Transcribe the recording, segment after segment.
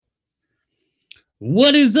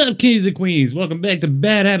What is up, kings and queens? Welcome back to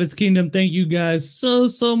Bad Habits Kingdom. Thank you guys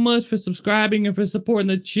so much for subscribing and for supporting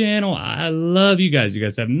the channel. I love you guys. You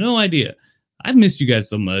guys have no idea. I've missed you guys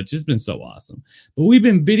so much. It's been so awesome. But we've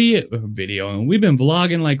been videoing. We've been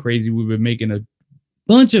vlogging like crazy. We've been making a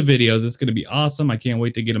bunch of videos. It's going to be awesome. I can't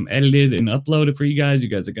wait to get them edited and uploaded for you guys. You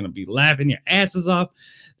guys are going to be laughing your asses off.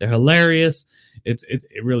 They're hilarious. It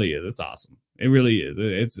really is. It's awesome. It really is.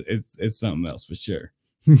 It's something else for sure.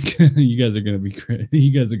 You guys are gonna be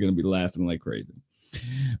you guys are gonna be laughing like crazy.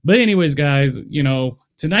 But anyways, guys,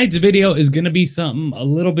 tonight's video is gonna be something a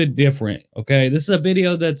little bit different. Okay, this is a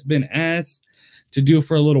video that's been asked to do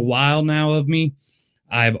for a little while now of me.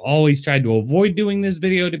 I've always tried to avoid doing this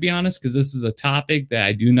video, to be honest, because this is a topic that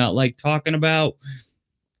I do not like talking about.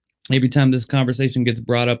 Every time this conversation gets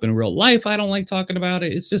brought up in real life, I don't like talking about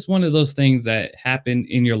it. It's just one of those things that happen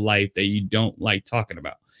in your life that you don't like talking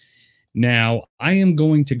about. Now, I am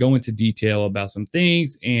going to go into detail about some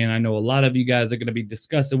things, and I know a lot of you guys are going to be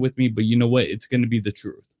discussing with me, but you know what? It's going to be the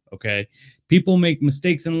truth, okay? People make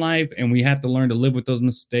mistakes in life, and we have to learn to live with those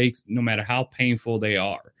mistakes no matter how painful they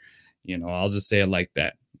are. I'll just say it like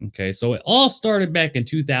that, okay? So it all started back in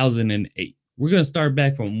 2008. We're going to start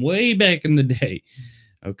back from way back in the day,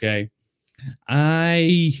 okay?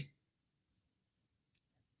 I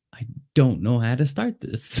don't know how to start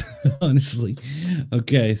this, honestly.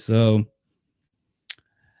 Okay, so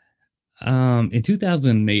in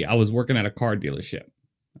 2008, I was working at a car dealership.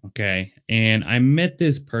 Okay, and I met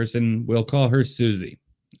this person. We'll call her Susie.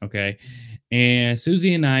 Okay, and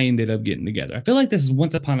Susie and I ended up getting together. I feel like this is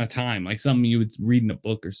once upon a time, like something you would read in a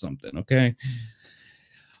book or something. Okay,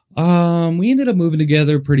 we ended up moving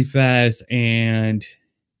together pretty fast, and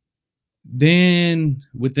then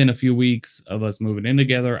within a few weeks of us moving in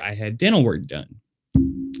together, I had dental work done.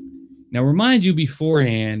 Now, remind you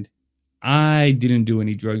beforehand, I didn't do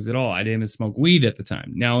any drugs at all. I didn't smoke weed at the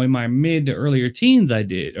time. Now, in my mid to earlier teens, I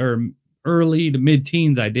did, or early to mid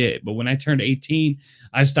teens, I did. But when I turned 18,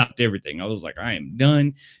 I stopped everything. I was like, I am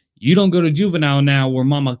done. You don't go to juvenile now where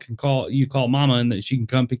mama can call mama and that she can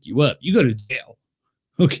come pick you up. You go to jail.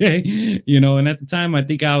 Okay. And at the time, I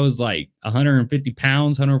think I was like 150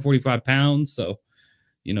 pounds, 145 pounds. So,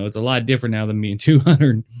 it's a lot different now than being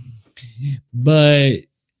 200. But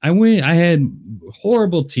I had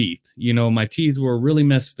horrible teeth. My teeth were really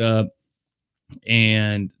messed up.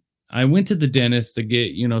 And I went to the dentist to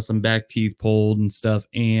get, some back teeth pulled and stuff.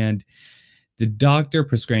 And the doctor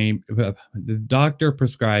prescribed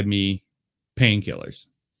me painkillers.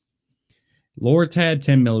 Lortab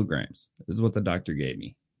 10 milligrams is what the doctor gave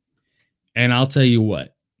me. And I'll tell you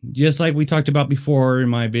what, just like we talked about before in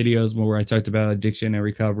my videos where I talked about addiction and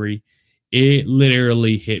recovery, it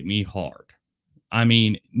literally hit me hard. I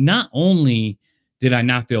mean, not only did I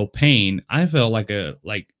not feel pain, I felt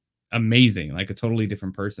like amazing, like a totally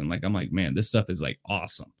different person. Like, I'm like, man, this stuff is like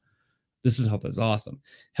awesome. This stuff is awesome.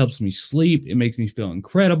 Helps me sleep. It makes me feel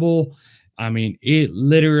incredible. I mean, it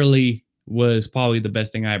literally was probably the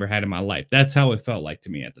best thing I ever had in my life. That's how it felt like to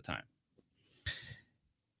me at the time.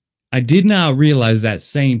 I did not realize that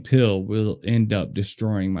same pill will end up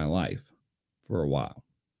destroying my life for a while.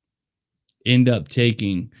 End up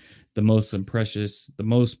taking the most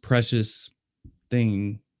precious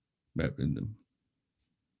thing.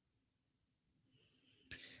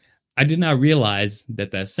 I did not realize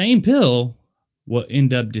that same pill will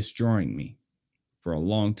end up destroying me for a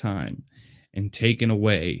long time and taking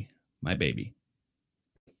away my baby.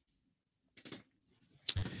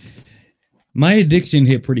 My addiction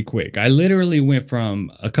hit pretty quick. I literally went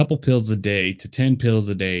from a couple pills a day to 10 pills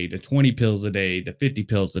a day to 20 pills a day to 50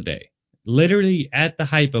 pills a day. Literally at the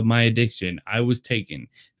height of my addiction, I was taking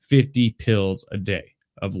 50 pills a day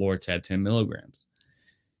of Lortab 10 milligrams.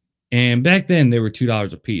 And back then they were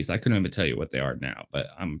 $2 a piece. I couldn't even tell you what they are now, but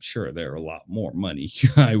I'm sure they're a lot more money.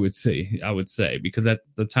 I would say, because at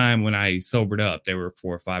the time when I sobered up, they were $4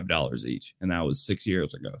 or $5 each. And that was 6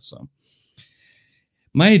 years ago. So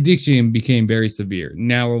my addiction became very severe.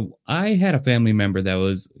 Now, I had a family member that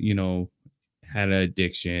was, had an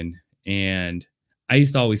addiction. And I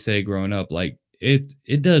used to always say growing up, like,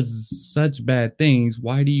 it does such bad things.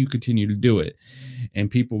 Why do you continue to do it? And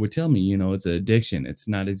people would tell me, it's an addiction. It's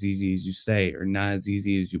not as easy as you say, or not as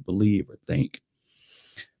easy as you believe or think.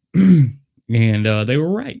 And they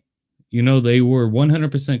were right. They were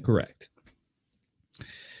 100% correct.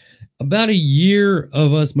 About a year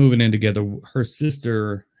of us moving in together, her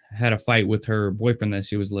sister had a fight with her boyfriend that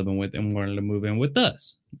she was living with and wanted to move in with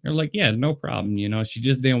us. They're like, yeah, no problem. She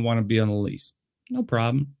just didn't want to be on the lease. No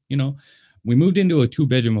problem. We moved into a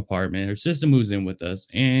 2-bedroom apartment. Her sister moves in with us,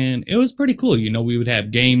 and it was pretty cool. We would have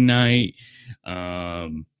game night,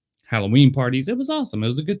 Halloween parties. It was awesome. It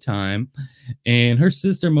was a good time. And her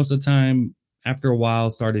sister, most of the time, after a while,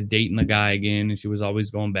 started dating the guy again, and she was always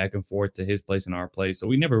going back and forth to his place and our place. So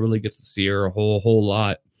we never really get to see her a whole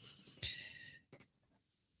lot.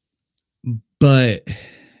 But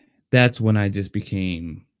that's when I just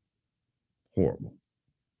became horrible.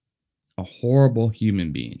 A horrible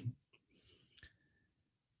human being.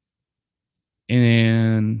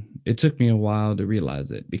 And it took me a while to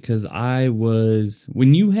realize it, because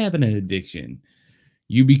when you have an addiction,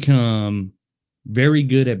 you become very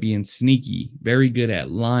good at being sneaky, very good at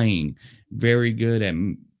lying, very good at,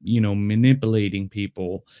 manipulating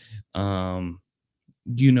people.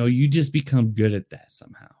 You just become good at that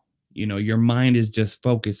somehow. Your mind is just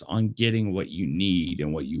focused on getting what you need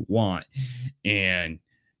and what you want, and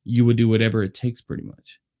you would do whatever it takes pretty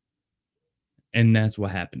much. And that's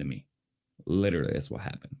what happened to me. Literally, that's what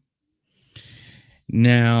happened.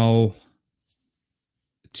 Now,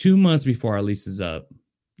 2 months before our lease is up,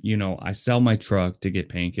 I sell my truck to get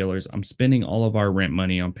painkillers. I'm spending all of our rent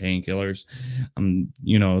money on painkillers. I'm,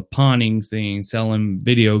 pawning things, selling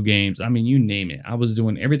video games. I mean, you name it. I was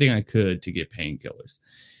doing everything I could to get painkillers.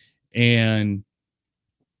 And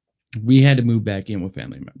we had to move back in with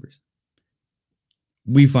family members.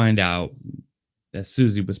 We find out that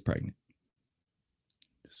Susie was pregnant.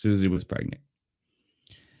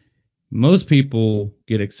 Most people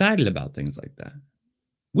get excited about things like that,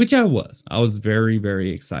 which I was. I was very,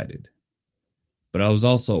 very excited. But I was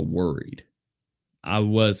also worried. I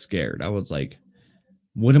was scared. I was like,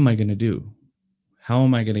 what am I going to do? How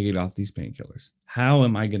am I going to get off these painkillers? How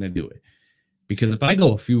am I going to do it? Because if I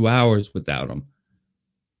go a few hours without them,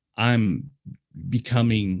 I'm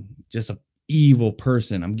becoming just an evil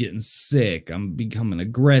person. I'm getting sick. I'm becoming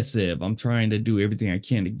aggressive. I'm trying to do everything I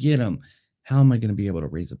can to get them. How am I going to be able to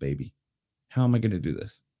raise a baby? How am I going to do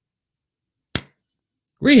this?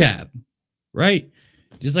 Rehab, right?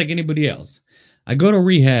 Just like anybody else. I go to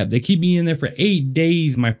rehab. They keep me in there for 8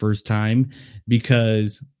 days my first time,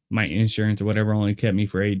 because my insurance or whatever only kept me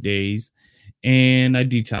for 8 days. And I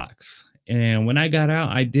detox. And when I got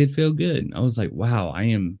out, I did feel good. I was like, wow, I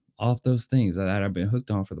am off those things that I've been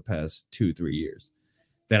hooked on for the past 2-3 years.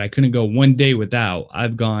 That I couldn't go 1 day without.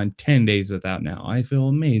 I've gone 10 days without now. I feel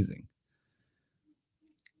amazing.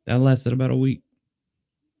 That lasted about a week.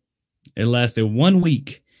 It lasted 1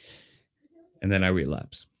 week. And then I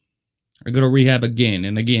relapse. I go to rehab again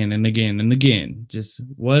and again and again and again. Just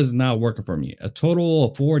was not working for me. A total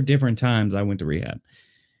of 4 different times I went to rehab.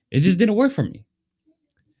 It just didn't work for me.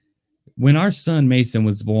 When our son Mason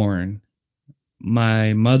was born,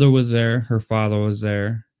 my mother was there, her father was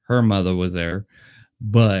there, her mother was there,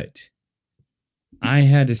 but I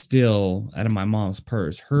had to steal out of my mom's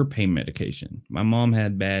purse her pain medication. My mom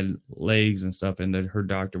had bad legs and stuff, and her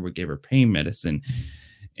doctor would give her pain medicine.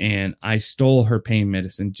 And I stole her pain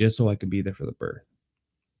medicine just so I could be there for the birth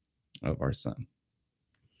of our son.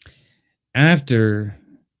 After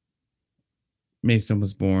Mason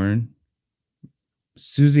was born,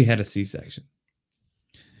 Susie had a C-section.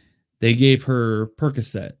 They gave her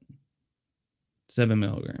Percocet, 7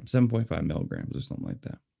 milligrams, 7.5 milligrams or something like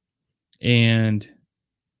that. And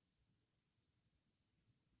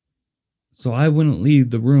so I wouldn't leave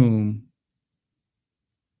the room.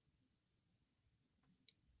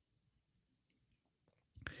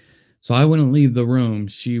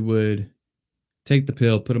 She would take the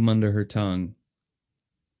pill, put them under her tongue,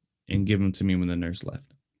 and give them to me when the nurse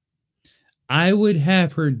left. I would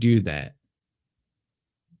have her do that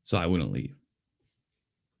so I wouldn't leave.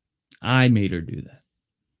 I made her do that.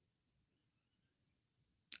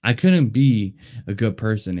 I couldn't be a good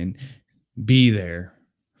person and be there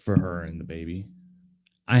for her and the baby.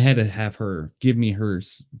 I had to have her give me her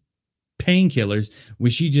painkillers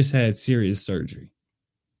when she just had serious surgery.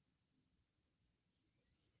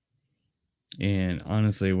 And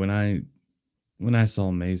honestly, when I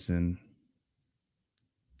saw Mason,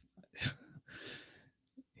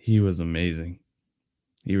 he was amazing.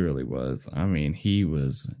 He really was. I mean, he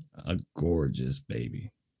was a gorgeous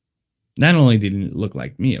baby. Not only did he look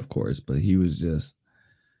like me, of course, but he was just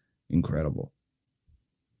incredible.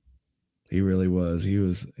 He really was. He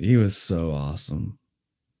was so awesome.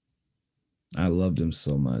 I loved him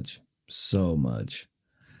so much. So much.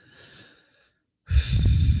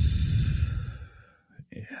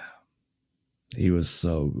 Yeah. He was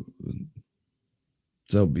so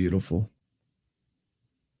beautiful.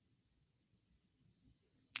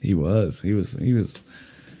 He was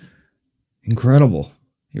incredible.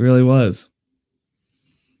 He really was.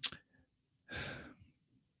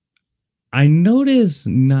 I noticed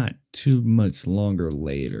not too much longer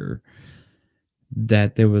later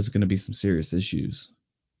that there was going to be some serious issues.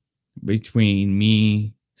 between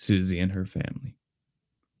me, Susie, and her family.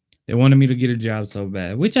 They wanted me to get a job so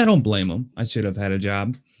bad, which I don't blame them. I should have had a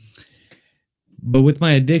job. But with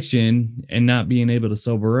my addiction and not being able to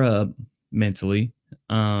sober up mentally,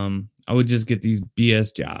 I would just get these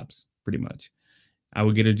BS jobs, pretty much. I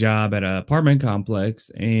would get a job at an apartment complex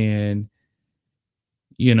and,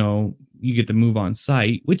 you know, you get to move on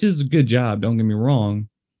site, which is a good job, don't get me wrong,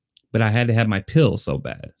 but I had to have my pill so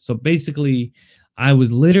bad. So basically, I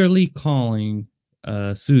was literally calling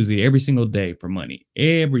Susie every single day for money,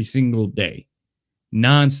 every single day,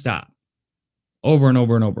 nonstop, over and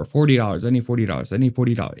over and over. $40. I need $40. I need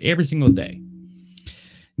 $40 every single day.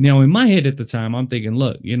 Now, in my head at the time, I'm thinking,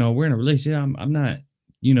 look, you know, we're in a relationship. I'm not,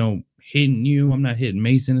 you know, hitting you. I'm not hitting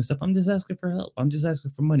Mason and stuff. I'm just asking for help. I'm just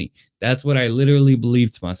asking for money. That's what I literally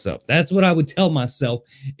believed to myself. That's what I would tell myself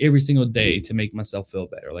every single day to make myself feel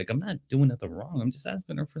better. Like, I'm not doing nothing wrong. I'm just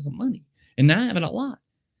asking her for some money and not having a lot.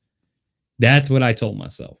 That's what I told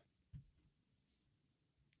myself.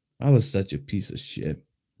 I was such a piece of shit.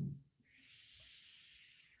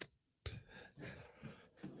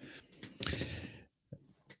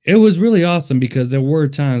 It was really awesome because there were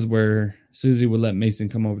times where Susie would let Mason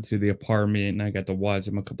come over to the apartment and I got to watch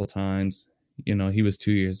him a couple times. You know, he was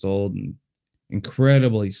 2 years old and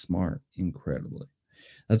incredibly smart, incredibly.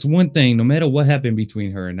 That's one thing, no matter what happened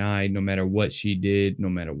between her and I, no matter what she did, no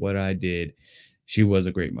matter what I did, she was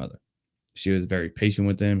a great mother. She was very patient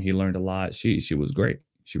with him. He learned a lot. She was great.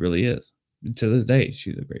 She really is. To this day,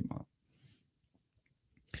 she's a great mom.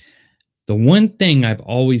 The one thing I've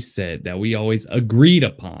always said that we always agreed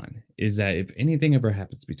upon is that if anything ever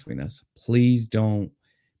happens between us, please don't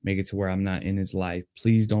make it to where I'm not in his life.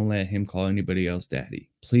 Please don't let him call anybody else daddy.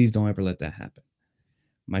 Please don't ever let that happen.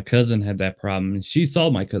 My cousin had that problem, and she saw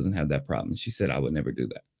my cousin have that problem. She said, I would never do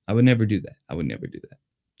that. I would never do that. I would never do that.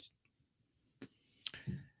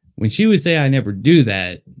 When she would say I never do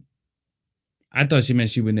that, I thought she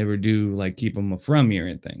meant she would never do, like, keep him from me or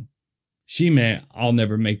anything. She meant I'll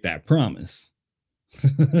never make that promise.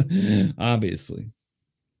 Obviously.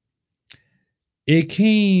 It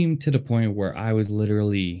came to the point where I was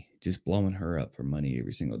literally just blowing her up for money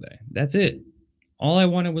every single day. That's it. All I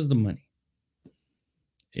wanted was the money.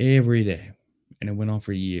 Every day. And it went on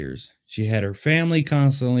for years. She had her family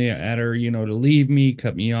constantly at her, you know, to leave me,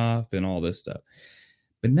 cut me off, and all this stuff.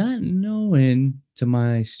 But not knowing, to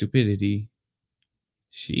my stupidity,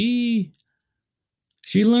 she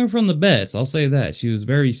learned from the best. I'll say that. She was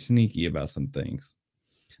very sneaky about some things.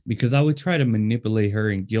 Because I would try to manipulate her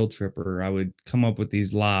and guilt trip her. I would come up with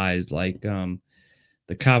these lies like the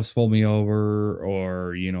cops pulled me over,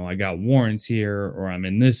 or, you know, I got warrants here, or I'm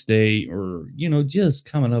in this state, or, you know, just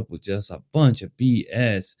coming up with just a bunch of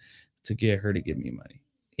BS to get her to give me money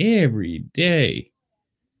every day.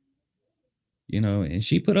 You know, and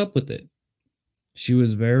she put up with it. She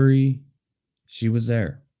was there.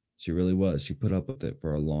 She really was. She put up with it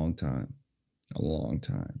for a long time. A long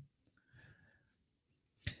time.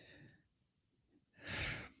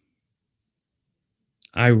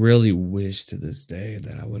 I really wish to this day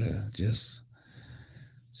that I would have just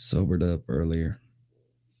sobered up earlier.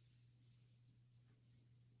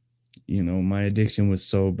 You know, my addiction was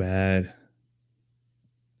so bad.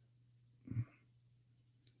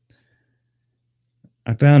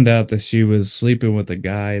 I found out that she was sleeping with a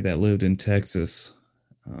guy that lived in Texas.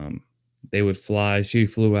 They would fly. She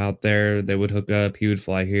flew out there. They would hook up. He would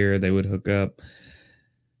fly here. They would hook up.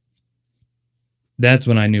 That's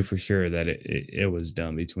when I knew for sure that it was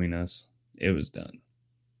done between us. It was done.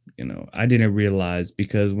 You know, I didn't realize,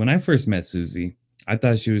 because when I first met Susie, I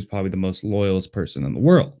thought she was probably the most loyalist person in the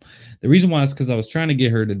world. The reason why is because I was trying to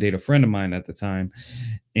get her to date a friend of mine at the time,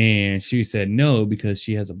 and she said no because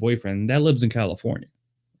she has a boyfriend that lives in California.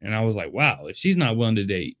 And I was like, wow, if she's not willing to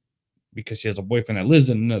date because she has a boyfriend that lives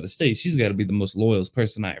in another state, she's got to be the most loyalist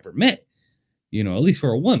person I ever met. You know, at least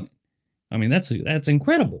for a woman. I mean, that's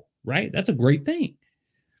incredible, right? That's a great thing.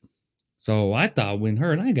 So I thought when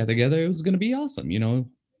her and I got together, it was going to be awesome. You know,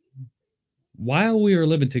 while we were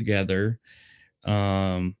living together,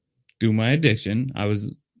 through my addiction, I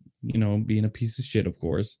was, you know, being a piece of shit, of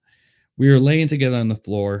course. We were laying together on the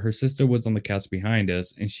floor. Her sister was on the couch behind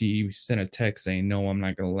us, and she sent a text saying, no, I'm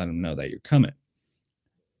not going to let him know that you're coming.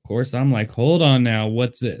 Of course, I'm like, hold on now.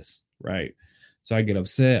 What's this? Right. So I get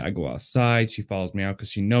upset. I go outside. She follows me out because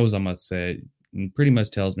she knows I'm upset, and pretty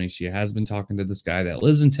much tells me she has been talking to this guy that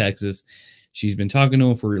lives in Texas. She's been talking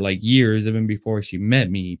to him for like years, even before she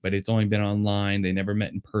met me, but it's only been online. They never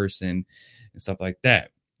met in person and stuff like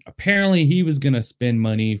that. Apparently, he was going to spend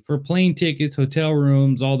money for plane tickets, hotel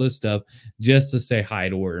rooms, all this stuff, just to say hi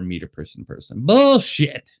to her and meet her person to person.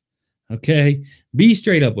 Bullshit. Okay? Be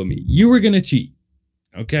straight up with me. You were going to cheat.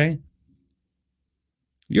 Okay?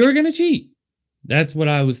 You were going to cheat. That's what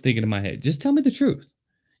I was thinking in my head. Just tell me the truth.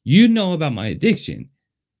 You know about my addiction.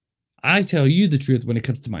 I tell you the truth when it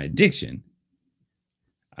comes to my addiction.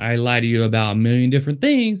 I lie to you about a million different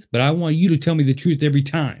things, but I want you to tell me the truth every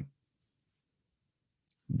time.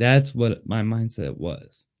 That's what my mindset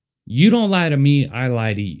was. You don't lie to me, I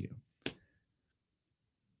lie to you.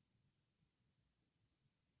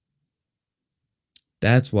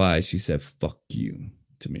 That's why she said, fuck you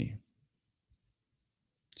to me.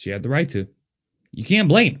 She had the right to. You can't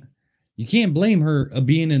blame her. You can't blame her of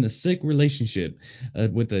being in a sick relationship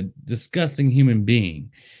with a disgusting human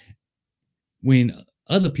being when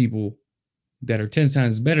other people that are 10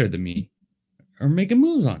 times better than me are making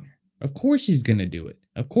moves on her. Of course she's going to do it.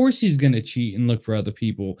 Of course she's going to cheat and look for other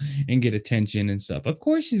people and get attention and stuff. Of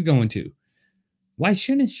course she's going to. Why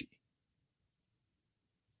shouldn't she?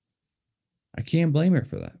 I can't blame her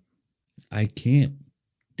for that. I can't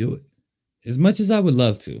do it. As much as I would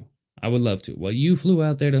love to. I would love to. Well, you flew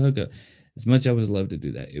out there to hook up. As much as I would love to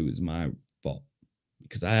do that, it was my fault.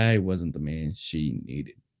 Because I wasn't the man she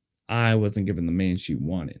needed. I wasn't given the man she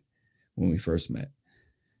wanted when we first met.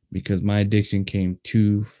 Because my addiction came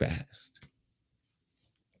too fast.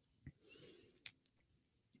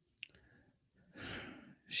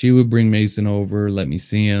 She would bring Mason over, let me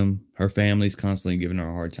see him. Her family's constantly giving her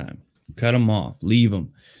a hard time. Cut him off, leave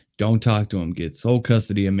him. Don't talk to him. Get sole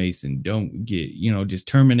custody of Mason. Don't get, just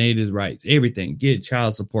terminate his rights. Everything. Get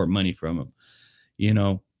child support money from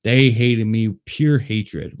him. They hated me, pure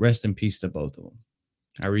hatred. Rest in peace to both of them.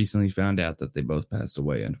 I recently found out that they both passed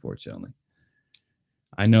away, unfortunately.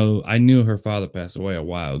 I knew her father passed away a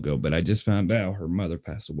while ago, but I just found out her mother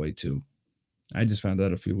passed away too. I just found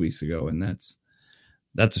out a few weeks ago, and that's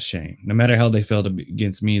a shame. No matter how they felt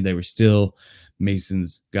against me, they were still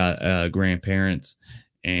Mason's grandparents,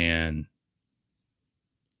 and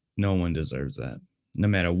no one deserves that, no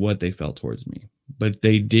matter what they felt towards me. But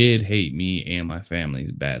they did hate me and my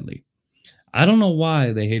family badly. I don't know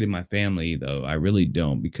why they hated my family, though. I really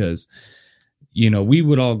don't, because, we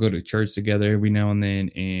would all go to church together every now and then,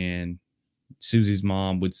 and Susie's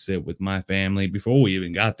mom would sit with my family. Before we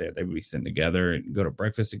even got there, they would be sitting together and go to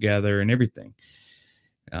breakfast together and everything.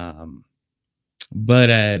 But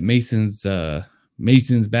at Mason's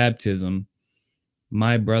baptism,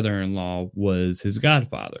 my brother-in-law was his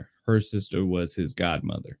godfather. Her sister was his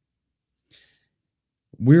godmother.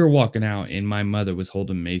 We were walking out, and my mother was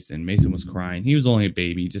holding Mason. Mason was crying. He was only a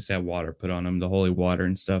baby. He just had water put on him, the holy water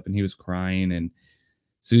and stuff, and he was crying. And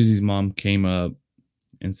Susie's mom came up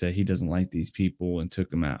and said he doesn't like these people and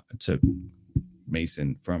took him out, took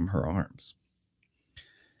Mason from her arms.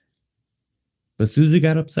 But Susie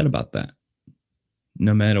got upset about that.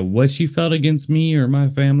 No matter what she felt against me or my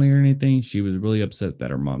family or anything, she was really upset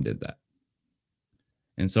that her mom did that.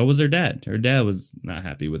 And so was her dad. Her dad was not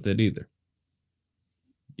happy with it either.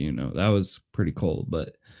 That was pretty cold,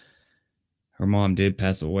 but her mom did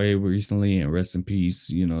pass away recently, and rest in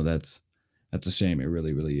peace. That's a shame. It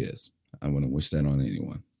really, really is. I wouldn't wish that on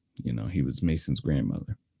anyone. He was Mason's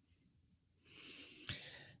grandmother.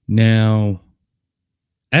 Now,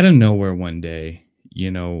 out of nowhere one day,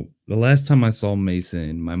 the last time I saw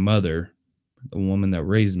Mason, my mother, the woman that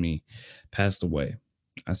raised me, passed away.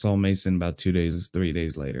 I saw Mason about 3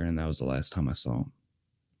 days later, and that was the last time I saw him.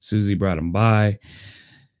 Susie brought him by,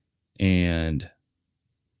 and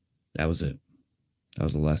that was it. That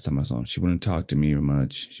was the last time I saw him. She wouldn't talk to me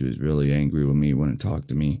much. She was really angry with me, wouldn't talk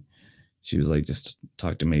to me. She was like, just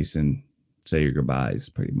talk to Mason, say your goodbyes,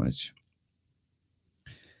 pretty much.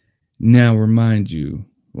 Now, not remind you,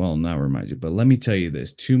 but let me tell you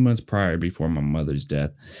this. 2 months prior, before my mother's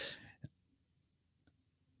death,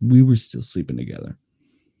 we were still sleeping together.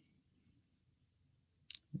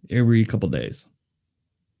 Every couple days.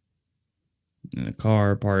 In a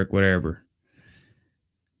car, park, whatever.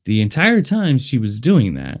 The entire time she was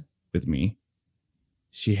doing that with me,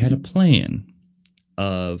 she had a plan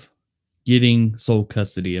of getting sole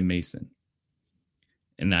custody of Mason.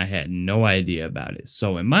 And I had no idea about it.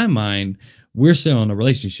 So in my mind, we're still in a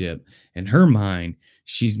relationship. In her mind,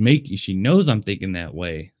 she knows I'm thinking that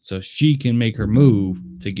way, so she can make her move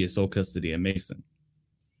to get sole custody of Mason.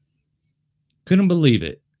 Couldn't believe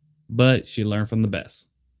it, but she learned from the best.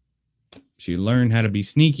 She learned how to be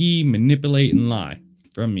sneaky, manipulate, and lie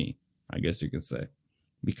from me, I guess you could say,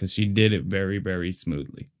 because she did it very, very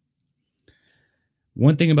smoothly.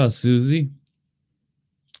 One thing about Susie,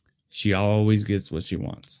 she always gets what she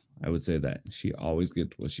wants. I would say that. She always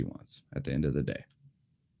gets what she wants at the end of the day.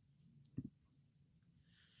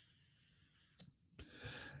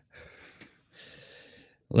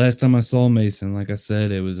 Last time I saw Mason, like I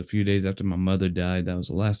said, it was a few days after my mother died. That was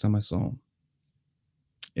the last time I saw him.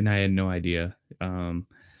 And I had no idea.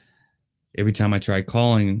 Every time I tried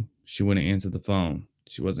calling, she wouldn't answer the phone.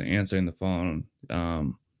 She wasn't answering the phone.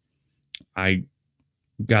 I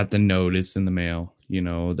got the notice in the mail,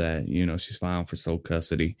 that, she's filed for sole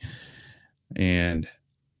custody. And,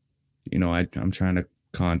 I'm trying to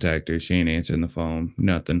contact her. She ain't answering the phone.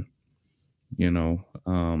 Nothing,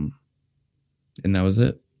 and that was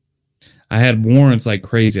it. I had warrants like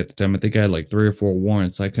crazy at the time. I think I had like 3 or 4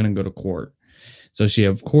 warrants. So I couldn't go to court. So she,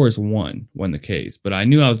 of course, won the case. But I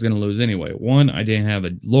knew I was going to lose anyway. 1, I didn't have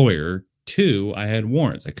a lawyer. 2, I had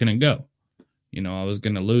warrants. I couldn't go. I was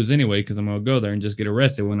going to lose anyway because I'm going to go there and just get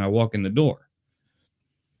arrested when I walk in the door.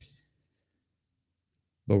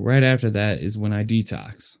 But right after that is when I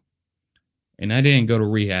detox. And I didn't go to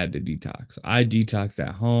rehab to detox. I detoxed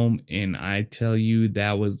at home. And I tell you,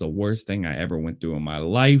 that was the worst thing I ever went through in my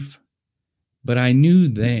life. But I knew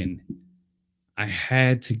then I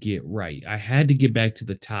had to get right. I had to get back to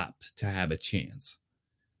the top to have a chance.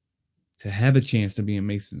 To have a chance to be in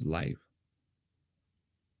Mason's life.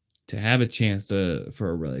 To have a chance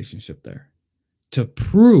for a relationship there. To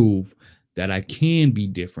prove that I can be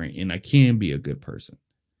different and I can be a good person.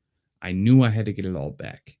 I knew I had to get it all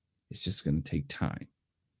back. It's just going to take time.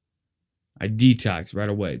 I detoxed right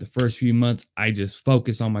away. The first few months, I just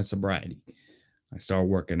focused on my sobriety. I started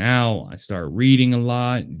working out. I started reading a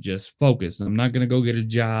lot. Just focus. I'm not going to go get a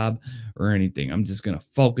job or anything. I'm just going to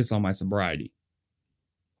focus on my sobriety.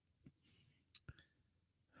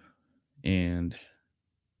 And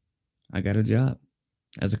I got a job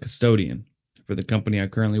as a custodian for the company I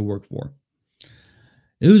currently work for.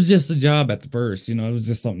 It was just a job at the first, it was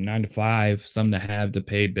just something 9 to 5, something to have to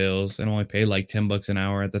pay bills. And only paid like $10 an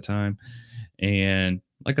hour at the time. And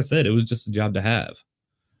like I said, it was just a job to have.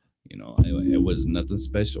 It was nothing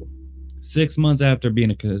special. 6 months after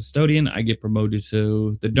being a custodian, I get promoted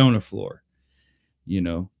to the donor floor.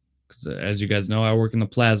 Because as you guys know, I work in the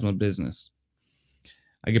plasma business.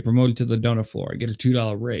 I get promoted to the donor floor. I get a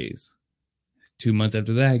 $2 raise. 2 months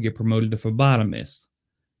after that, I get promoted to phlebotomist.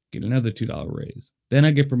 Get another $2 raise. Then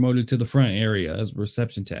I get promoted to the front area as a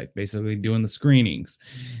reception tech, basically doing the screenings.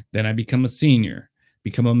 Then I become a senior,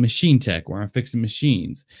 become a machine tech where I'm fixing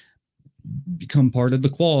machines, become part of the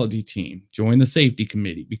quality team, join the safety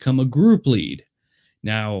committee, become a group lead.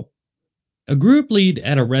 Now, a group lead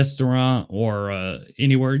at a restaurant or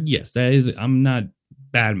anywhere, yes, I'm not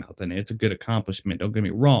bad-mouthing it. It's a good accomplishment. Don't get me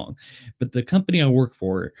wrong. But the company I work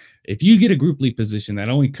for, if you get a group lead position that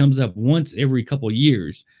only comes up once every couple of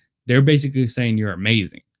years, they're basically saying you're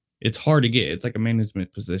amazing. It's hard to get. It's like a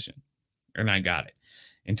management position. And I got it.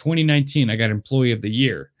 In 2019, I got Employee of the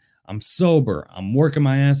Year. I'm sober. I'm working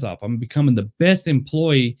my ass off. I'm becoming the best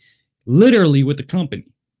employee literally with the company.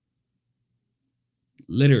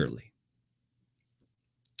 Literally.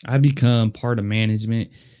 I become part of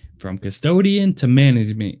management from custodian to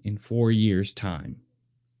management in 4 years' time.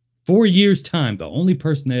 4 years' time. The only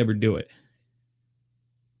person to ever do it.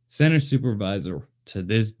 Center supervisor to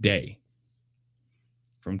this day.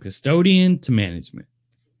 From custodian to management.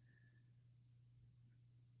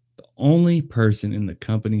 The only person in the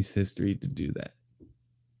company's history to do that.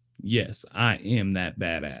 Yes, I am that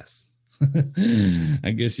badass.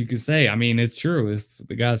 I guess you could say. I mean, it's true. It's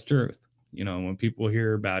the God's truth. When people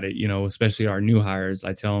hear about it, especially our new hires,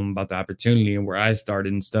 I tell them about the opportunity and where I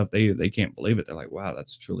started and stuff. They can't believe it. They're like, wow,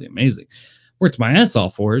 that's truly amazing. Worked my ass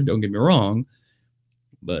off for it. Don't get me wrong.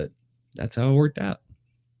 But that's how it worked out.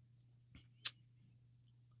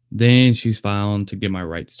 Then she's filing to get my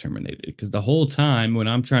rights terminated. Because the whole time when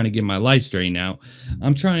I'm trying to get my life straightened out,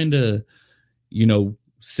 I'm trying to,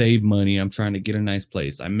 save money. I'm trying to get a nice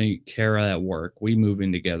place. I meet Kara at work. We move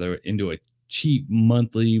in together into a cheap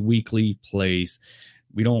monthly, weekly place.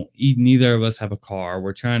 We don't eat. Neither of us have a car.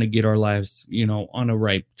 We're trying to get our lives, on a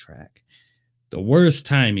right track. The worst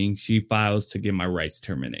timing, she files to get my rights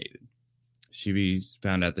terminated. She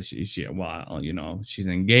found out that she's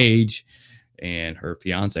engaged and her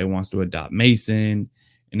fiance wants to adopt Mason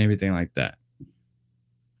and everything like that.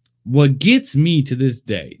 What gets me to this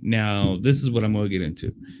day, now this is what I'm going to get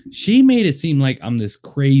into. She made it seem like I'm this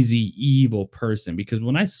crazy, evil person because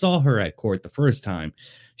when I saw her at court the first time,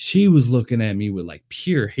 she was looking at me with like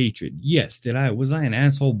pure hatred. Yes, was I an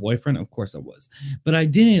asshole boyfriend? Of course I was. But I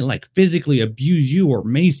didn't like physically abuse you or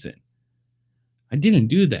Mason. I didn't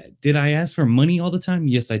do that. Did I ask for money all the time?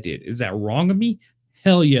 Yes, I did. Is that wrong of me?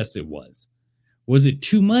 Hell yes, it was. Was it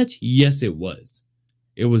too much? Yes, it was.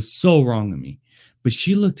 It was so wrong of me. But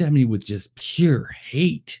she looked at me with just pure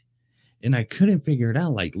hate. And I couldn't figure it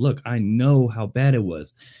out. Like, look, I know how bad it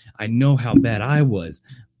was. I know how bad I was,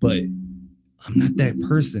 but I'm not that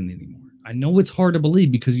person anymore. I know it's hard to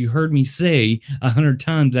believe because you heard me say 100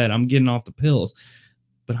 times that I'm getting off the pills,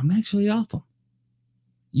 but I'm actually off them.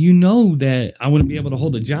 You know that I wouldn't be able to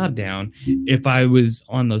hold a job down if I was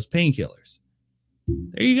on those painkillers.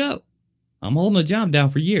 There you go. I'm holding a job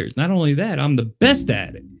down for years. Not only that, I'm the best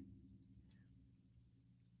at it.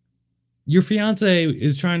 Your fiance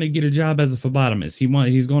is trying to get a job as a phlebotomist.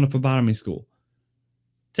 He's going to phlebotomy school.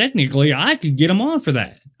 Technically, I could get him on for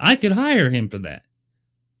that. I could hire him for that.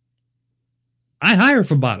 I hire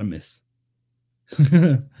phlebotomists.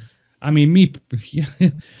 I mean,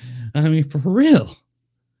 for real.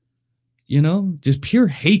 You know, just pure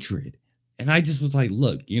hatred. And I just was like,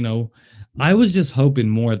 look, you know, I was just hoping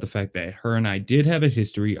more at the fact that her and I did have a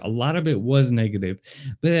history. A lot of it was negative,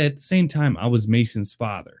 but at the same time, I was Mason's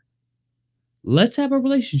father. Let's have a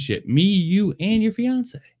relationship, me, you, and your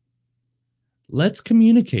fiance. Let's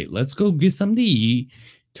communicate. Let's go get something to eat,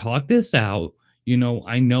 talk this out. You know,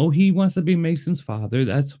 I know he wants to be Mason's father.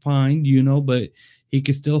 That's fine, you know, but he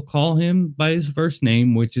can still call him by his first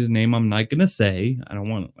name, which is name I'm not going to say. I don't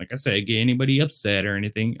want to, like I said, get anybody upset or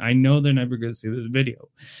anything. I know they're never going to see this video,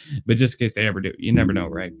 but just in case they ever do, you never know,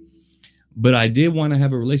 right? But I did want to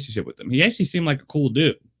have a relationship with him. He actually seemed like a cool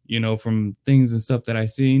dude, you know, from things and stuff that I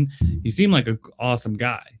seen. He seemed like an awesome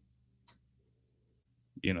guy.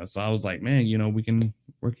 You know, so I was like, man, you know, we can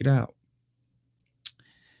work it out.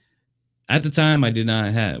 At the time, I did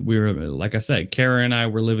not have, we were, like I said, Kara and I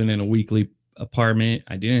were living in a weekly apartment.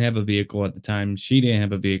 I didn't have a vehicle at the time. She didn't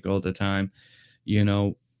have a vehicle at the time, you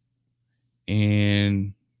know,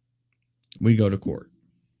 and we go to court.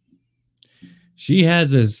 She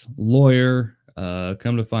has this lawyer,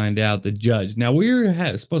 come to find out the judge. Now, we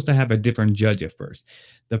were supposed to have a different judge at first.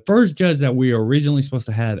 The first judge that we were originally supposed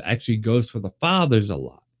to have actually goes for the fathers a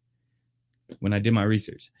lot when I did my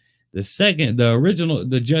research.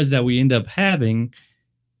 The judge that we end up having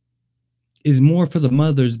is more for the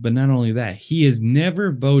mothers, but not only that, he has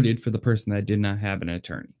never voted for the person that did not have an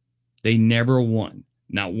attorney. They never won,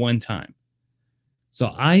 not one time.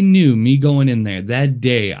 So I knew me going in there that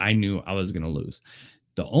day, I knew I was going to lose.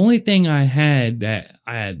 The only thing I had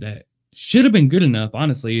that should have been good enough,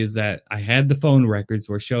 honestly, is that I had the phone records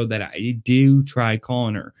where it showed that I do try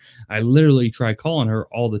calling her. I literally try calling her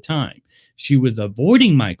all the time. She was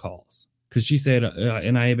avoiding my calls because she said,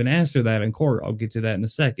 and I even asked her that in court. I'll get to that in a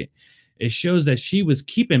second. It shows that she was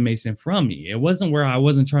keeping Mason from me. It wasn't where I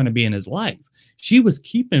wasn't trying to be in his life. She was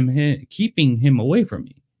keeping him away from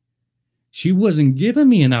me. She wasn't giving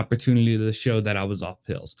me an opportunity to show that I was off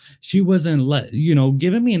pills. She wasn't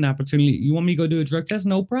giving me an opportunity. You want me to go do a drug test?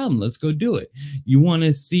 No problem. Let's go do it. You want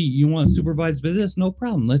supervised visits? No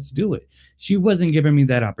problem. Let's do it. She wasn't giving me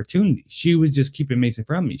that opportunity. She was just keeping Mason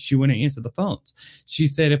from me. She wouldn't answer the phones. She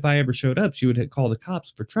said if I ever showed up, she would call the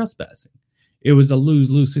cops for trespassing. It was a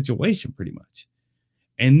lose-lose situation pretty much.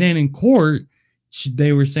 And then in court,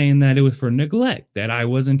 they were saying that it was for neglect, that I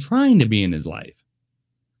wasn't trying to be in his life.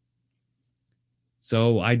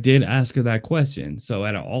 So I did ask her that question. So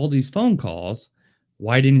out of all these phone calls,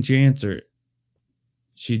 why didn't you answer it?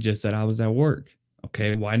 She just said I was at work.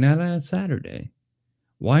 Okay, why not on Saturday?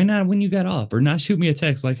 Why not when you got off? Or not shoot me a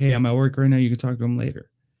text like, hey, I'm at work right now. You can talk to him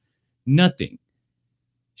later. Nothing.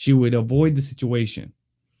 She would avoid the situation.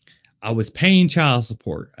 I was paying child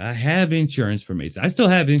support. I have insurance for Mason. I still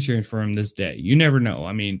have insurance for him this day. You never know.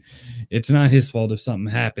 I mean, it's not his fault if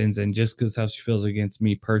something happens. And just because how she feels against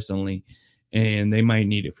me personally, and they might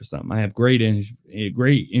need it for something. I have great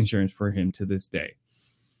insurance for him to this day.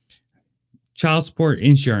 Child support,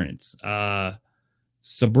 insurance,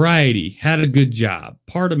 sobriety, had a good job,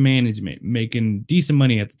 part of management, making decent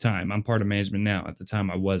money at the time. I'm part of management now. At the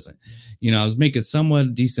time, I wasn't. You know, I was making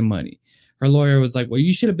somewhat decent money. Her lawyer was like, well,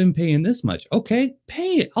 you should have been paying this much. Okay,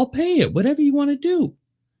 pay it. I'll pay it. Whatever you want to do.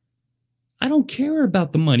 I don't care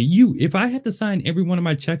about the money. If I have to sign every one of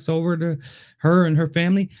my checks over to her and her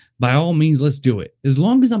family, by all means, let's do it. As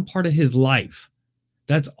long as I'm part of his life.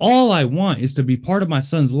 That's all I want, is to be part of my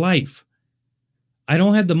son's life. I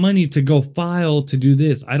don't have the money to go file to do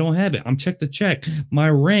this. I don't have it. I'm check to check. My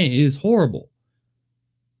rent is horrible.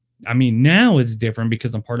 I mean, now it's different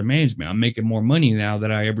because I'm part of management. I'm making more money now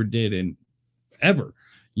than I ever did in ever,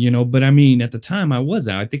 but I mean, at the time I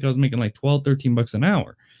wasn't. I think I was making like $12-13 an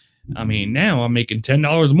hour. I mean, now I'm making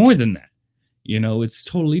 $10 more than that. It's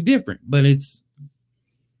totally different, but it's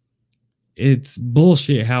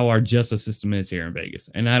bullshit how our justice system is here in Vegas.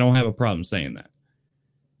 And I don't have a problem saying that.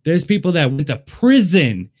 There's people that went to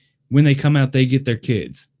prison. When they come out, they get their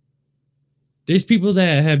kids. There's people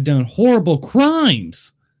that have done horrible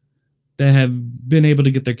crimes that have been able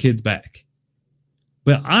to get their kids back.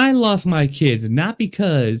 But I lost my kids not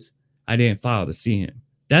because I didn't file to see him.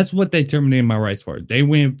 That's what they terminated my rights for. They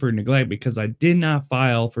went for neglect because I did not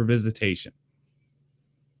file for visitation.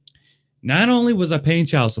 Not only was I paying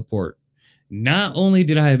child support, not only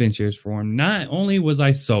did I have insurance for him, not only was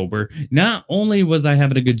I sober, not only was I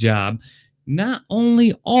having a good job, not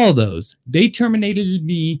only all those, they terminated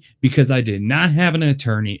me because I did not have an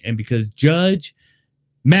attorney and because Judge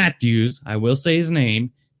Matthews, I will say his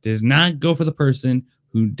name, does not go for the person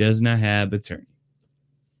who does not have an attorney.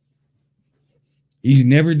 He's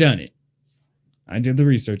never done it. I did the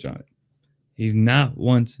research on it. He's not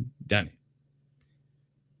once done it.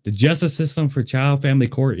 The justice system for child family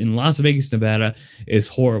court in Las Vegas, Nevada is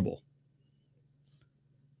horrible.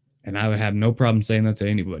 And I would have no problem saying that to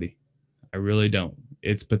anybody. I really don't.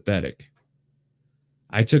 It's pathetic.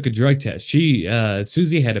 I took a drug test.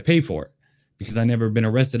 Susie had to pay for it because I never been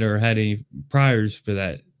arrested or had any priors for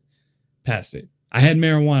that past it. I had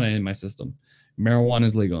marijuana in my system. Marijuana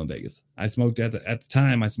is legal in Vegas. I smoked at the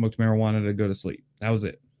time. I smoked marijuana to go to sleep. That was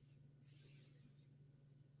it.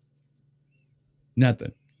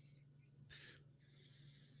 Nothing.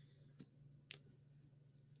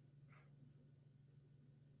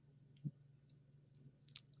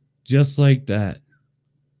 Just like that,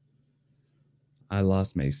 I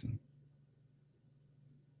lost Mason.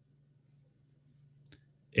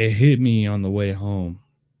 It hit me on the way home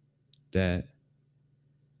that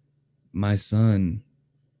my son,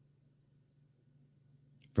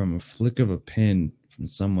 from a flick of a pen from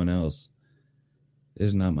someone else,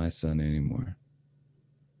 is not my son anymore.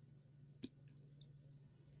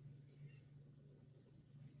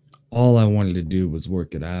 All I wanted to do was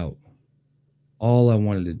work it out. All I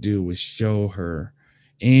wanted to do was show her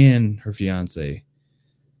and her fiance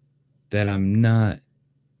that I'm not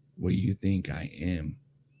what you think I am.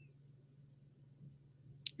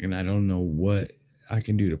 And I don't know what I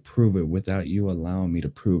can do to prove it without you allowing me to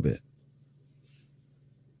prove it.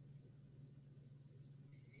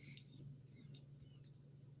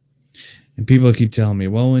 And people keep telling me,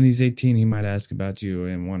 well, when he's 18, he might ask about you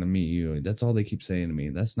and want to meet you. That's all they keep saying to me.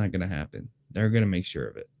 That's not going to happen. They're going to make sure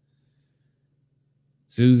of it.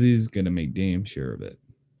 Susie's going to make damn sure of it.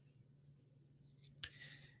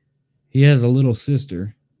 He has a little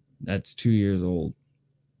sister that's 2 years old.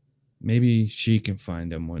 Maybe she can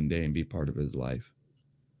find him one day and be part of his life.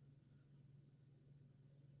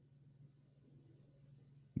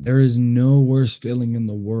 There is no worse feeling in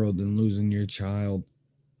the world than losing your child.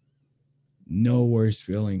 No worse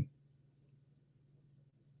feeling.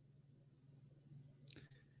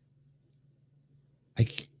 I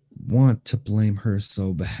want to blame her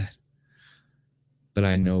so bad, but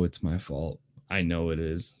I know it's my fault. I know it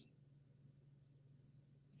is.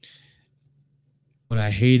 What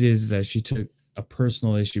I hate is that she took a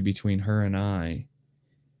personal issue between her and I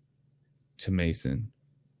to Mason.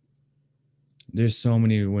 There's so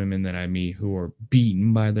many women that I meet who are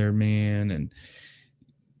beaten by their man and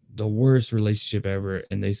the worst relationship ever.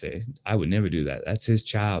 And they say, I would never do that. That's his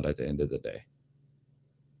child at the end of the day.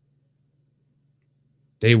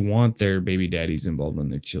 They want their baby daddies involved in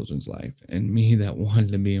their children's life. And me that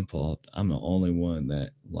wanted to be involved, I'm the only one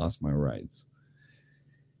that lost my rights.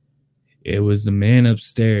 It was the man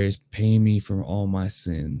upstairs paying me for all my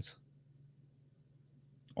sins.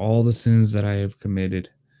 All the sins that I have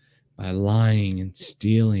committed by lying and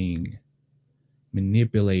stealing,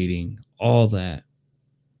 manipulating, all that.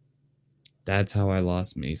 That's how I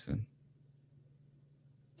lost Mason.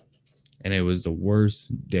 And it was the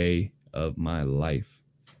worst day of my life.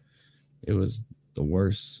 It was the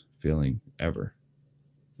worst feeling ever.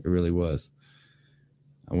 It really was.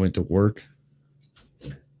 I went to work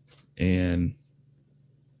and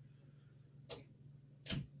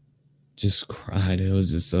just cried. It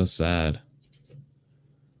was just so sad,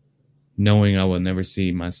 knowing I will never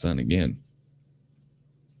see my son again.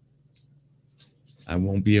 I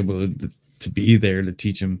won't be able to be there to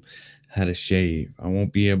teach him how to shave. I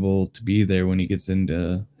won't be able to be there when he gets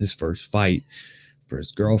into his first fight for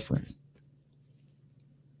his girlfriend.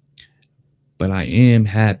 But I am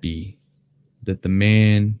happy that the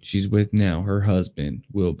man she's with now, her husband,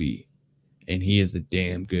 will be. And he is a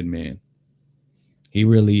damn good man. He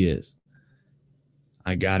really is.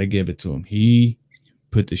 I got to give it to him. He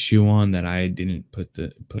put the shoe on that I didn't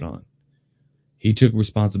put on. He took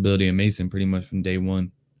responsibility of Mason pretty much from day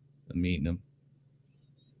one of meeting him.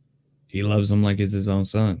 He loves him like it's his own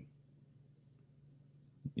son.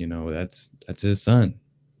 You know, that's his son.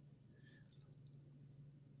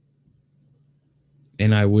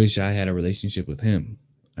 And I wish I had a relationship with him.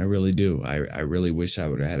 I really do. I really wish I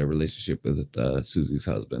would have had a relationship with Susie's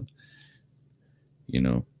husband. you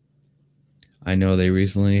know. I know they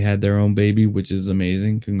recently had their own baby, which is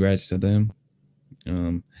amazing. Congrats to them.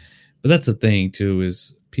 But that's the thing too,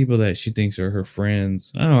 is people that she thinks are her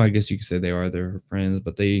friends. I don't know, I guess you could say they're her friends,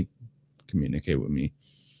 but they communicate with me.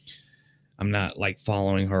 I'm not like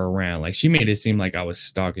following her around. Like she made it seem like I was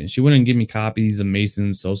stalking. She wouldn't give me copies of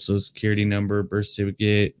Mason's social security number, birth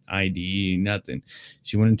certificate, ID, nothing.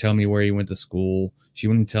 She wouldn't tell me where he went to school. She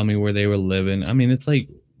wouldn't tell me where they were living. I mean, it's like,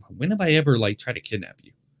 when have I ever like tried to kidnap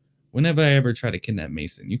you? When have I ever tried to kidnap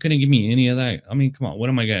Mason? You couldn't give me any of that. I mean, come on, what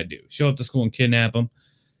am I gonna do? Show up to school and kidnap him?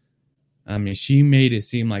 I mean, she made it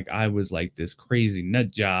seem like I was like this crazy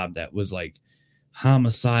nut job that was like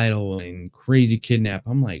homicidal and crazy kidnap.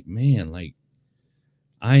 I'm like, man, like,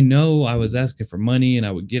 I know I was asking for money and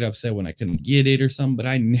I would get upset when I couldn't get it or something, but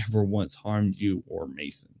I never once harmed you or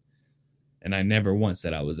Mason. And I never once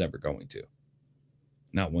said I was ever going to.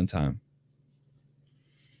 Not one time.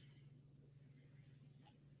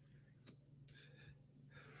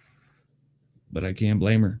 But I can't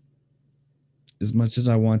blame her. As much as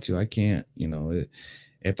I want to, I can't. You know,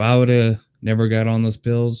 if I would have never got on those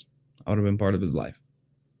pills, I would have been part of his life.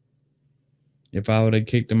 If I would have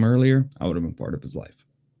kicked him earlier, I would have been part of his life.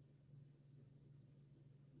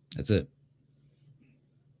 That's it.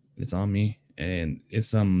 It's on me. And it's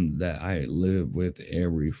something that I live with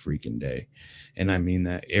every freaking day. And I mean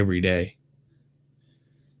that every day.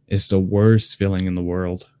 It's the worst feeling in the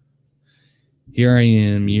world. Here I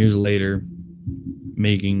am years later,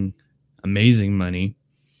 making amazing money,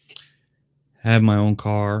 have my own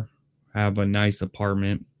car, have a nice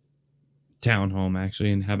apartment, townhome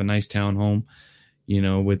actually, and have a nice townhome, you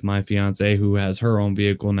know, with my fiance who has her own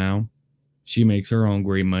vehicle now. She makes her own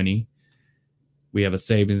great money. We have a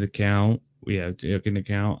savings account. We have a checking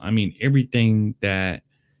account. I mean, everything that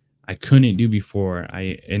I couldn't do before,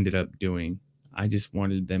 I ended up doing. I just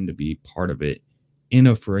wanted them to be part of it in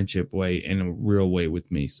a friendship way, in a real way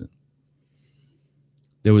with Mason.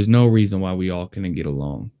 There was no reason why we all couldn't get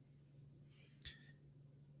along.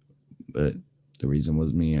 But the reason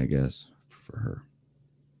was me, I guess, for her.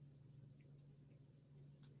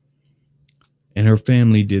 And her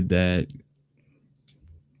family did that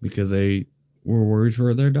because they were worried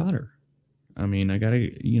for their daughter. I mean,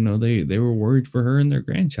 they were worried for her and their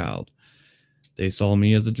grandchild. They saw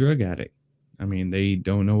me as a drug addict. I mean, they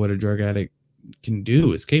don't know what a drug addict can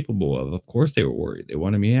do, is capable of. Of course they were worried. They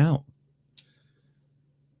wanted me out.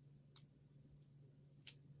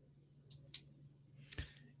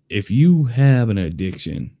 If you have an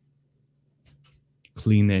addiction,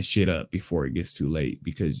 clean that shit up before it gets too late,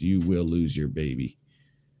 because you will lose your baby.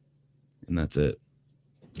 And that's it.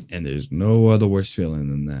 And there's no other worse feeling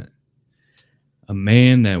than that. A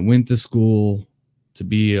man that went to school to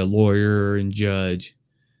be a lawyer and judge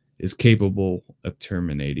is capable of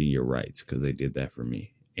terminating your rights, because they did that for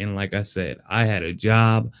me. And like I said, I had a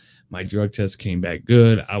job. My drug test came back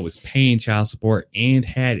good. I was paying child support and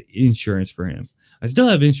had insurance for him. I still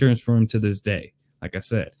have insurance for him to this day, like I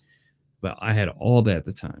said. But I had all that at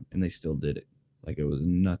the time, and they still did it like it was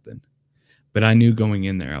nothing. But I knew going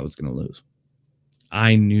in there I was going to lose.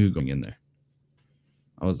 I knew going in there.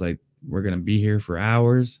 I was like, we're going to be here for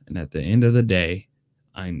hours, and at the end of the day,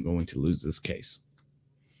 I'm going to lose this case.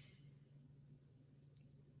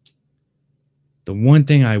 The one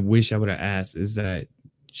thing I wish I would have asked is that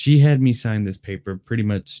she had me sign this paper, pretty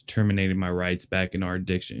much terminating my rights back in our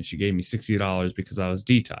addiction. She gave me $60 because I was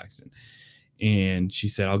detoxing. And she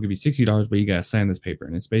said, I'll give you $60, but you got to sign this paper.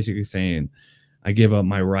 And it's basically saying I give up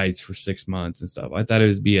my rights for 6 months and stuff. I thought it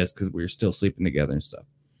was BS because we were still sleeping together and stuff.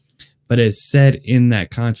 But it said in that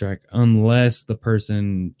contract, unless the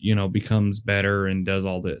person, you know, becomes better and does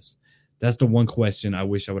all this. That's the one question I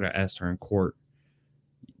wish I would have asked her in court.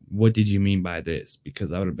 What did you mean by this?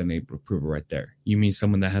 Because I would have been able to prove it right there. You mean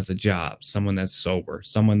someone that has a job, someone that's sober,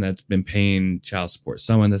 someone that's been paying child support,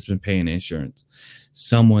 someone that's been paying insurance,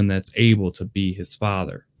 someone that's able to be his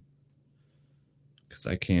father. Because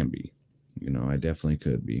I can be. You know, I definitely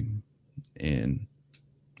could be. And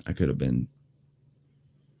I could have been.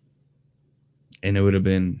 And it would have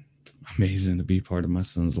been amazing to be part of my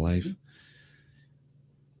son's life.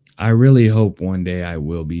 I really hope one day I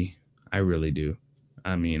will be. I really do.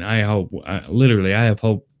 I mean, I hope, I have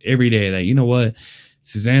hope every day that, you know what,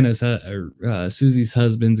 Susie's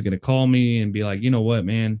husband's going to call me and be like, you know what,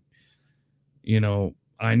 man, you know,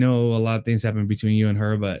 I know a lot of things happen between you and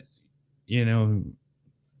her, but, you know,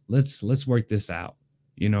 let's work this out.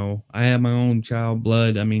 You know, I have my own child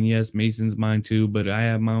blood. I mean, yes, Mason's mine too, but I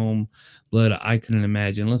have my own blood. I couldn't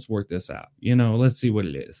imagine. Let's work this out. You know, let's see what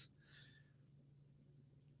it is.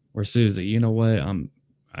 Or Susie, you know what?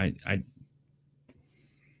 I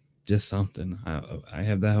just something. I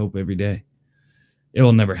have that hope every day. It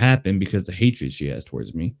will never happen because the hatred she has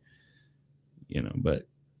towards me, but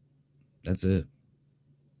that's it.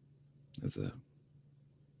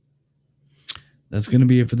 That's going to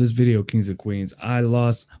be it for this video, Kings and Queens. I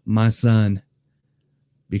lost my son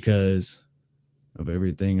because of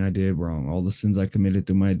everything I did wrong, all the sins I committed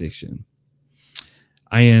through my addiction.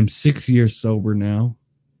 I am 6 years sober now.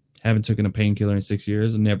 Haven't taken a painkiller in 6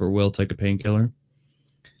 years and never will take a painkiller.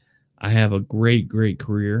 I have a great, great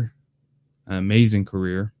career, an amazing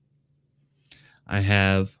career. I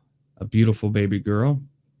have a beautiful baby girl.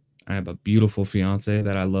 I have a beautiful fiance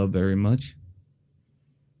that I love very much.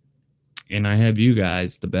 And I have you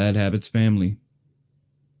guys, the Bad Habits family.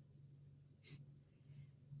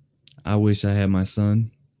 I wish I had my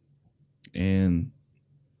son. And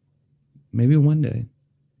maybe one day.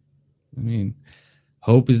 I mean,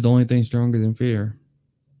 hope is the only thing stronger than fear.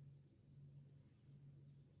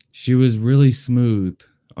 She was really smooth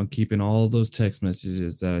on keeping all those text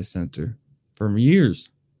messages that I sent her. For years,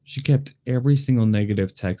 she kept every single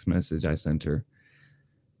negative text message I sent her.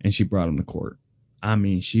 And she brought them to court. I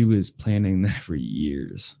mean, she was planning that for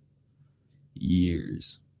years.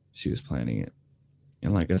 Years. She was planning it.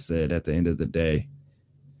 And like I said, at the end of the day,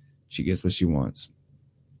 she gets what she wants.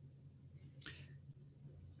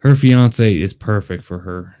 Her fiance is perfect for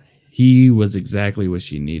her. He was exactly what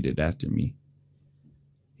she needed after me.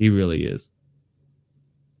 He really is.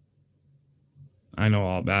 I know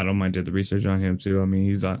all about him. I did the research on him too. I mean,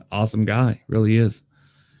 he's an awesome guy. Really is.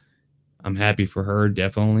 I'm happy for her,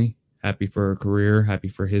 definitely. Happy for her career. Happy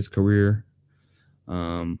for his career.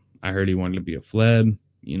 I heard he wanted to be a fleb.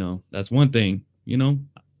 That's one thing. I'm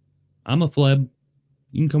a fleb.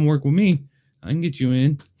 You can come work with me. I can get you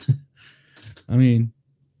in. I mean,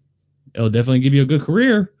 it'll definitely give you a good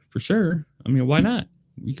career for sure. I mean, why not?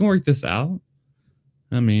 We can work this out.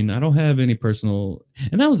 I mean, I don't have any personal,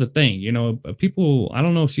 and that was the thing, people, I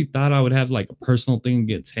don't know if she thought I would have like a personal thing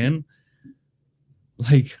against him.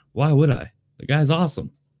 Like, why would I? The guy's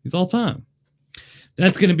awesome. He's all time.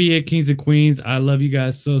 That's going to be it, Kings and Queens. I love you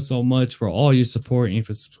guys so, so much for all your support and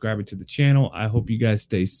for subscribing to the channel. I hope you guys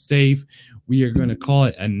stay safe. We are going to call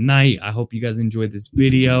it a night. I hope you guys enjoyed this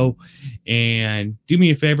video. And do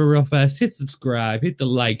me a favor real fast. Hit subscribe, hit the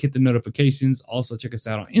like, hit the notifications. Also, check us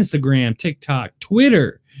out on Instagram, TikTok,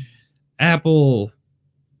 Twitter, Apple,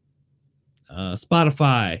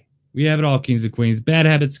 Spotify. We have it all, Kings and Queens. Bad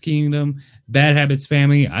Habits Kingdom, Bad Habits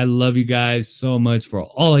family. I love you guys so much for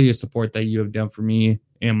all of your support that you have done for me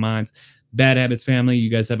and mine. Bad Habits family, you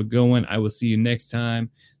guys have a good one. I will see you next time.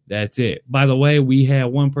 That's it. By the way, we had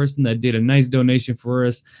one person that did a nice donation for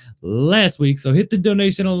us last week. So hit the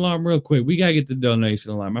donation alarm real quick. We got to get the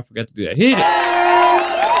donation alarm. I forgot to do that. Hit it.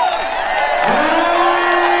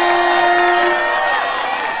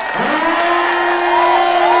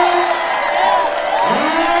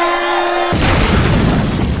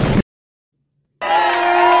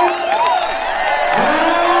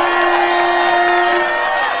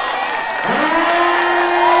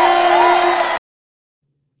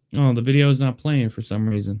 Oh, the video is not playing for some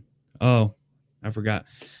reason. Oh, I forgot.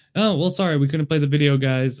 Oh, well, sorry. We couldn't play the video,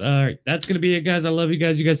 guys. All right. That's going to be it, guys. I love you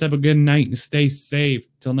guys. You guys have a good night and stay safe.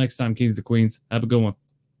 Till next time, Kings and Queens. Have a good one.